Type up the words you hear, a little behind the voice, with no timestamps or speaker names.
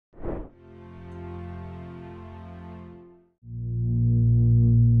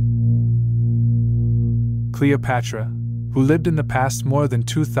Cleopatra, who lived in the past more than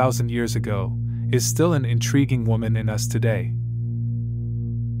 2,000 years ago, is still an intriguing woman in us today.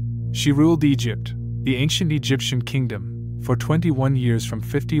 She ruled Egypt, the ancient Egyptian kingdom, for 21 years from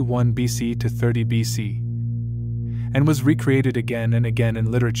 51 BC to 30 BC, and was recreated again and again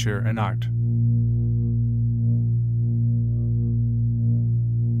in literature and art.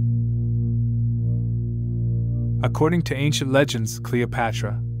 According to ancient legends,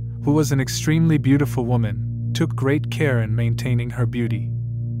 Cleopatra, who was an extremely beautiful woman, took great care in maintaining her beauty.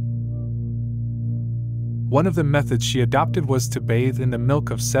 One of the methods she adopted was to bathe in the milk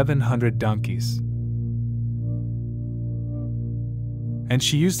of 700 donkeys. And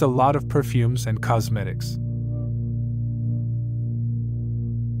she used a lot of perfumes and cosmetics.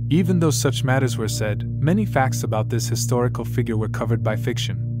 Even though such matters were said, many facts about this historical figure were covered by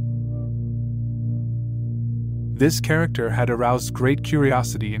fiction. This character had aroused great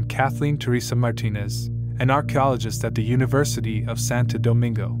curiosity in Kathleen Martinez, an archaeologist at the University of Santo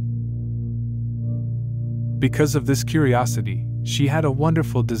Domingo. Because of this curiosity, she had a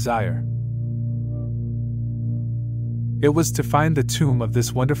wonderful desire. It was to find the tomb of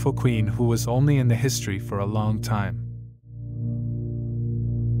this wonderful queen who was only in the history for a long time.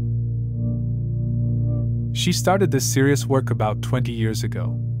 She started this serious work about 20 years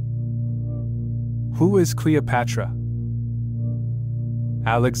ago. Who is Cleopatra?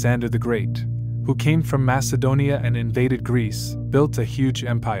 Alexander the Great, who came from Macedonia and invaded Greece, built a huge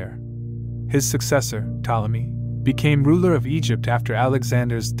empire. His successor, Ptolemy, became ruler of Egypt after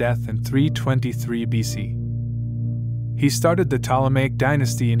Alexander's death in 323 BC. He started the Ptolemaic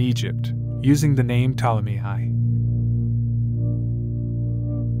dynasty in Egypt, using the name Ptolemy I.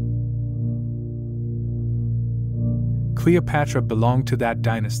 Cleopatra belonged to that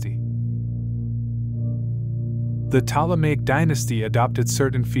dynasty. The Ptolemaic dynasty adopted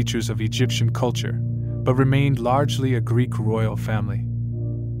certain features of Egyptian culture, but remained largely a Greek royal family.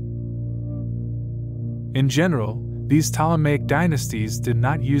 In general, these Ptolemaic dynasties did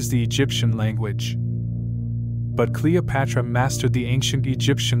not use the Egyptian language. But Cleopatra mastered the ancient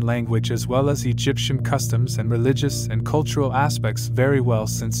Egyptian language as well as Egyptian customs and religious and cultural aspects very well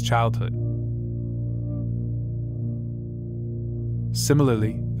since childhood.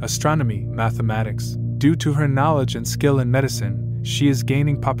 Similarly, astronomy, mathematics, due to her knowledge and skill in medicine, she is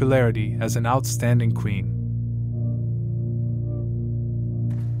gaining popularity as an outstanding queen.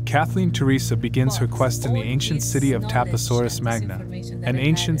 Kathleen Teresa begins her quest in the ancient city of Taposiris Magna, an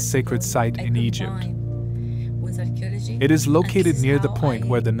ancient sacred site in Egypt. It is located near the point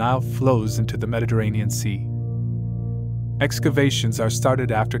where the Nile flows into the Mediterranean Sea. Excavations are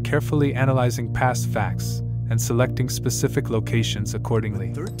started after carefully analyzing past facts and selecting specific locations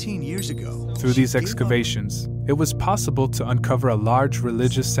accordingly. 13 years ago, through these excavations, it was possible to uncover a large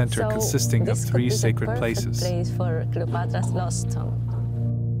religious center consisting of 3 sacred places. For Cleopatra's lost tomb.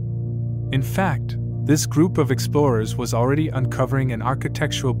 In fact, this group of explorers was already uncovering an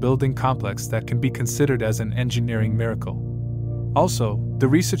architectural building complex that can be considered as an engineering miracle. Also, the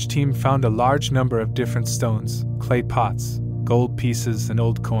research team found a large number of different stones, clay pots, gold pieces, and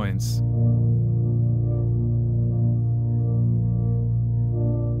old coins.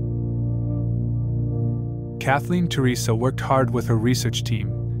 Kathleen Teresa worked hard with her research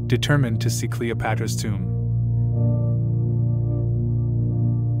team, determined to see Cleopatra's tomb.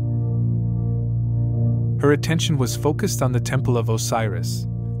 Her attention was focused on the Temple of Osiris,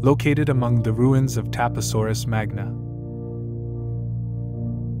 located among the ruins of Taposiris Magna.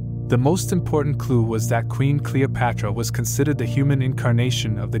 The most important clue was that Queen Cleopatra was considered the human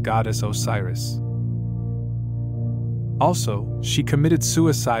incarnation of the goddess Osiris. Also, she committed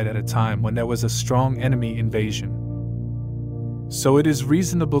suicide at a time when there was a strong enemy invasion. So it is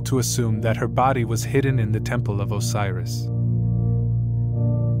reasonable to assume that her body was hidden in the Temple of Osiris.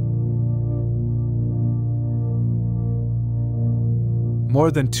 More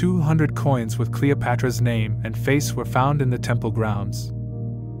than 200 coins with Cleopatra's name and face were found in the temple grounds.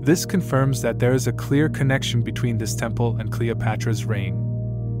 This confirms that there is a clear connection between this temple and Cleopatra's reign.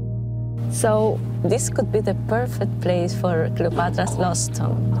 So, this could be the perfect place for Cleopatra's lost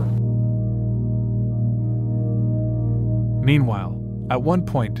tomb. Meanwhile, at one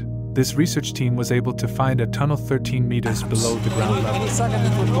point, this research team was able to find a tunnel 13 meters below the ground level. Any second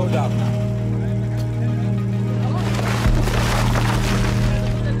it would go down.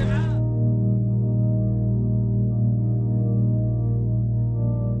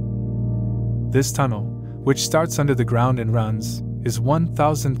 This tunnel, which starts under the ground and runs, is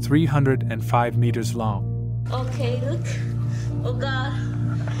 1,305 meters long. Okay, look. Oh God.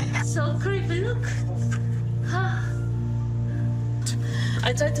 So creepy, look.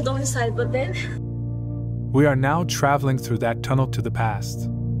 I tried to go inside, but then... We are now traveling through that tunnel to the past.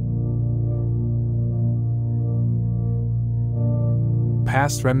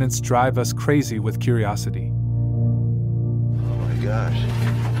 Past remnants drive us crazy with curiosity. Oh my gosh.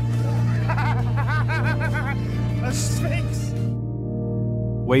 A sphinx!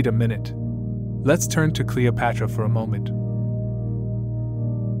 Wait a minute. Let's turn to Cleopatra for a moment.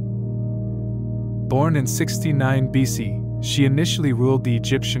 Born in 69 BC, she initially ruled the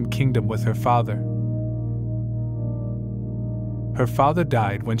Egyptian kingdom with her father. Her father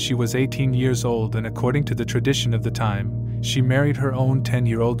died when she was 18 years old, and according to the tradition of the time, she married her own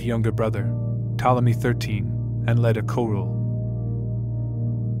 10-year-old younger brother, Ptolemy XIII, and led a co-rule.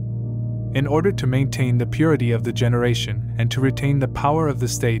 In order to maintain the purity of the generation and to retain the power of the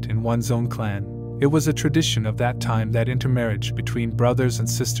state in one's own clan, it was a tradition of that time that intermarriage between brothers and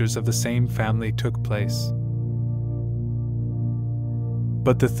sisters of the same family took place.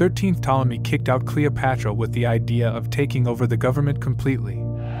 But the 13th Ptolemy kicked out Cleopatra with the idea of taking over the government completely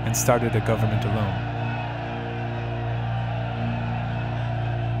and started a government alone.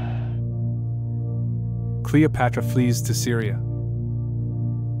 Cleopatra flees to Syria.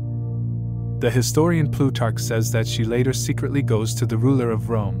 The historian Plutarch says that she later secretly goes to the ruler of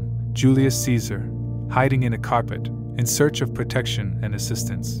Rome, Julius Caesar, hiding in a carpet, in search of protection and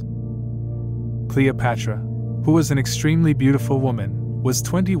assistance. Cleopatra, who was an extremely beautiful woman, was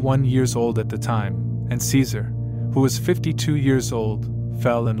 21 years old at the time, and Caesar, who was 52 years old,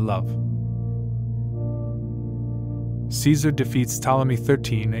 fell in love. Caesar defeats Ptolemy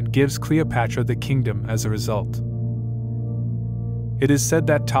XIII and gives Cleopatra the kingdom as a result. It is said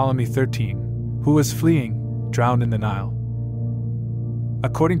that Ptolemy XIII, who was fleeing, drowned in the Nile.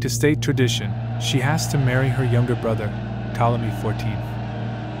 According to state tradition, she has to marry her younger brother, Ptolemy XIV.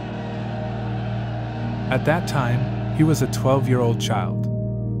 At that time, he was a 12-year-old child.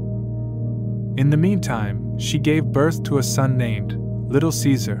 In the meantime, she gave birth to a son named Little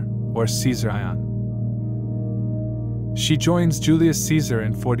Caesar, or Caesarion. She joins Julius Caesar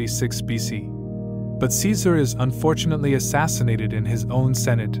in 46 BC. But Caesar is unfortunately assassinated in his own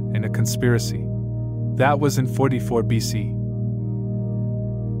senate in a conspiracy. That was in 44 BC.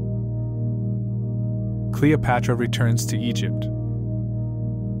 Cleopatra returns to Egypt.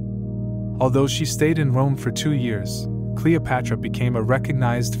 Although she stayed in Rome for 2 years, Cleopatra became a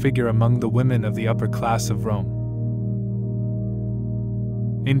recognized figure among the women of the upper class of Rome.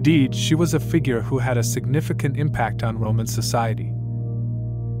 Indeed, she was a figure who had a significant impact on Roman society.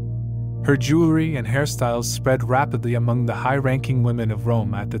 Her jewelry and hairstyles spread rapidly among the high-ranking women of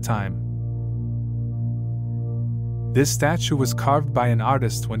Rome at the time. This statue was carved by an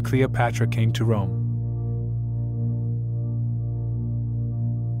artist when Cleopatra came to Rome.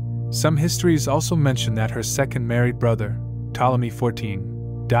 Some histories also mention that her second married brother, Ptolemy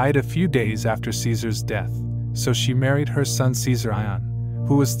XIV, died a few days after Caesar's death, so she married her son Caesarion,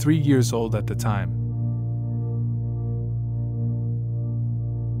 who was 3 years old at the time.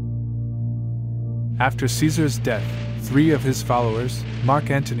 After Caesar's death, 3 of his followers, Mark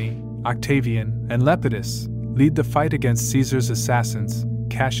Antony, Octavian, and Lepidus, lead the fight against Caesar's assassins,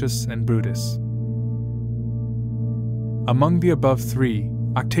 Cassius and Brutus. Among the above 3,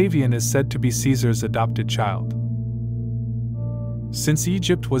 Octavian is said to be Caesar's adopted child. Since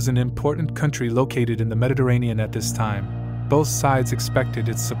Egypt was an important country located in the Mediterranean at this time, both sides expected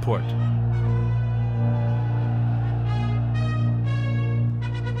its support.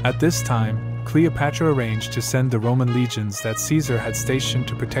 At this time, Cleopatra arranged to send the Roman legions that Caesar had stationed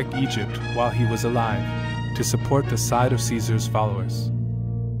to protect Egypt while he was alive, to support the side of Caesar's followers.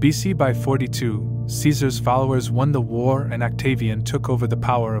 BC by 42, Caesar's followers won the war and Octavian took over the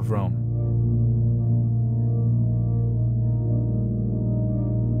power of Rome.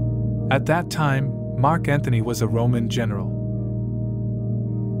 At that time, Mark Antony was a Roman general.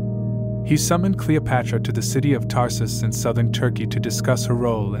 He summoned Cleopatra to the city of Tarsus in southern Turkey to discuss her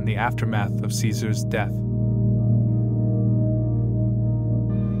role in the aftermath of Caesar's death.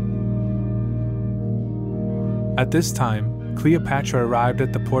 At this time, Cleopatra arrived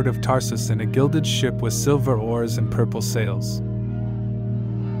at the port of Tarsus in a gilded ship with silver oars and purple sails.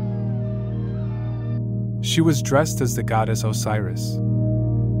 She was dressed as the goddess Osiris.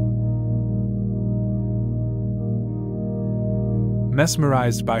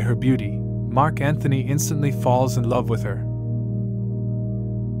 Mesmerized by her beauty, Mark Antony instantly falls in love with her.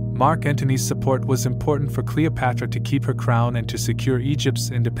 Mark Antony's support was important for Cleopatra to keep her crown and to secure Egypt's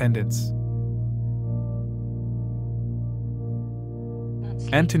independence.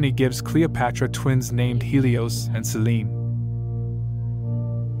 Antony gives Cleopatra twins named Helios and Selene.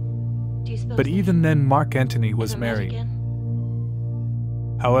 But even then, Mark Antony was married.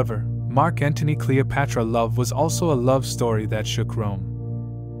 However, Mark Antony Cleopatra love was also a love story that shook Rome.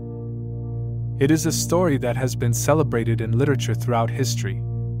 It is a story that has been celebrated in literature throughout history.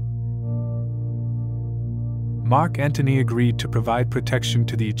 Mark Antony agreed to provide protection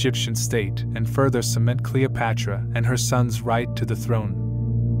to the Egyptian state and further cement Cleopatra and her son's right to the throne.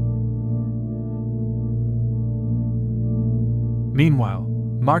 Meanwhile,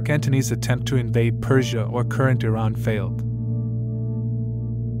 Mark Antony's attempt to invade Persia or current Iran failed.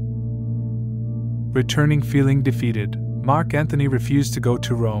 Returning feeling defeated, Mark Antony refused to go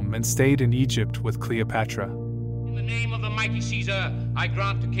to Rome and stayed in Egypt with Cleopatra. In the name of the mighty Caesar, I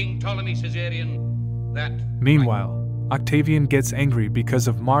grant to King Ptolemy Caesarion that... Meanwhile, Octavian gets angry because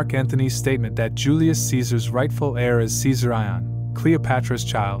of Mark Antony's statement that Julius Caesar's rightful heir is Caesarion, Cleopatra's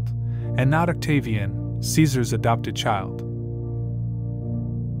child, and not Octavian, Caesar's adopted child.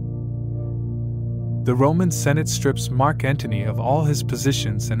 The Roman Senate strips Mark Antony of all his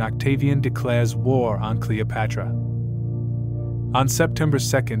positions and Octavian declares war on Cleopatra. On September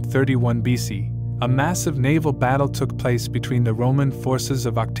 2, 31 BC, a massive naval battle took place between the Roman forces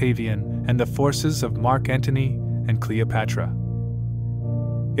of Octavian and the forces of Mark Antony and Cleopatra.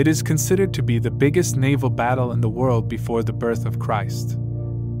 It is considered to be the biggest naval battle in the world before the birth of Christ.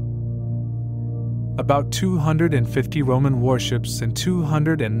 About 250 Roman warships and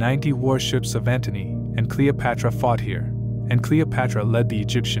 290 warships of Antony and Cleopatra fought here, and Cleopatra led the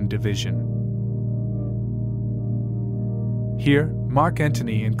Egyptian division. Here, Mark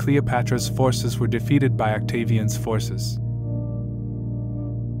Antony and Cleopatra's forces were defeated by Octavian's forces.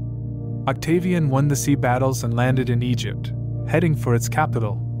 Octavian won the sea battles and landed in Egypt, heading for its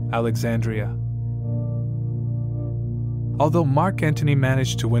capital, Alexandria. Although Mark Antony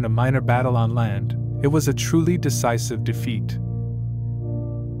managed to win a minor battle on land, it was a truly decisive defeat.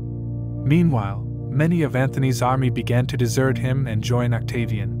 Meanwhile, many of Antony's army began to desert him and join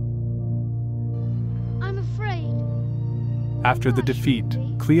Octavian. I'm afraid. After the defeat,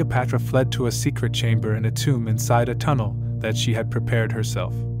 Cleopatra fled to a secret chamber in a tomb inside a tunnel that she had prepared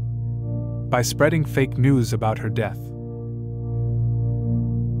herself, by spreading fake news about her death.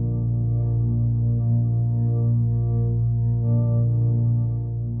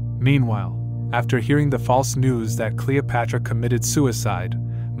 Meanwhile, after hearing the false news that Cleopatra committed suicide,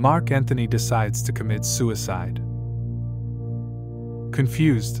 Mark Antony decides to commit suicide.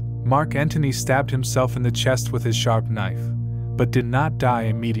 Confused, Mark Antony stabbed himself in the chest with his sharp knife, but did not die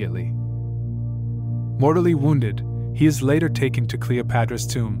immediately. Mortally wounded, he is later taken to Cleopatra's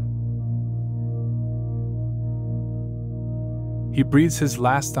tomb. He breathes his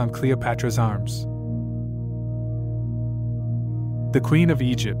last on Cleopatra's arms. The Queen of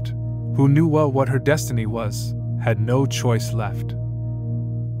Egypt, who knew well what her destiny was, had no choice left.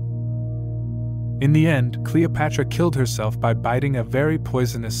 In the end, Cleopatra killed herself by biting a very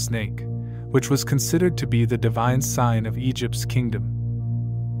poisonous snake, which was considered to be the divine sign of Egypt's kingdom.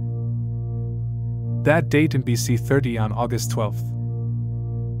 That date in BC 30 on August 12th.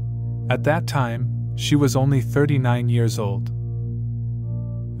 At that time, she was only 39 years old.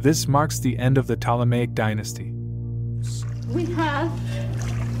 This marks the end of the Ptolemaic dynasty. We have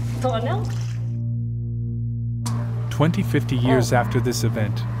tunnel. 50 years after this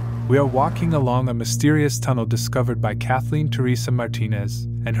event, we are walking along a mysterious tunnel discovered by Kathleen Martinez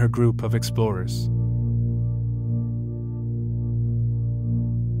and her group of explorers.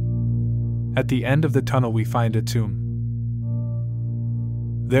 At the end of the tunnel we find a tomb.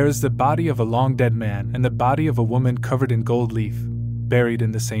 There is the body of a long dead man and the body of a woman covered in gold leaf, buried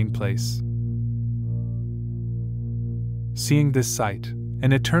in the same place. Seeing this sight,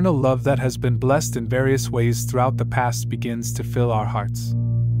 an eternal love that has been blessed in various ways throughout the past begins to fill our hearts.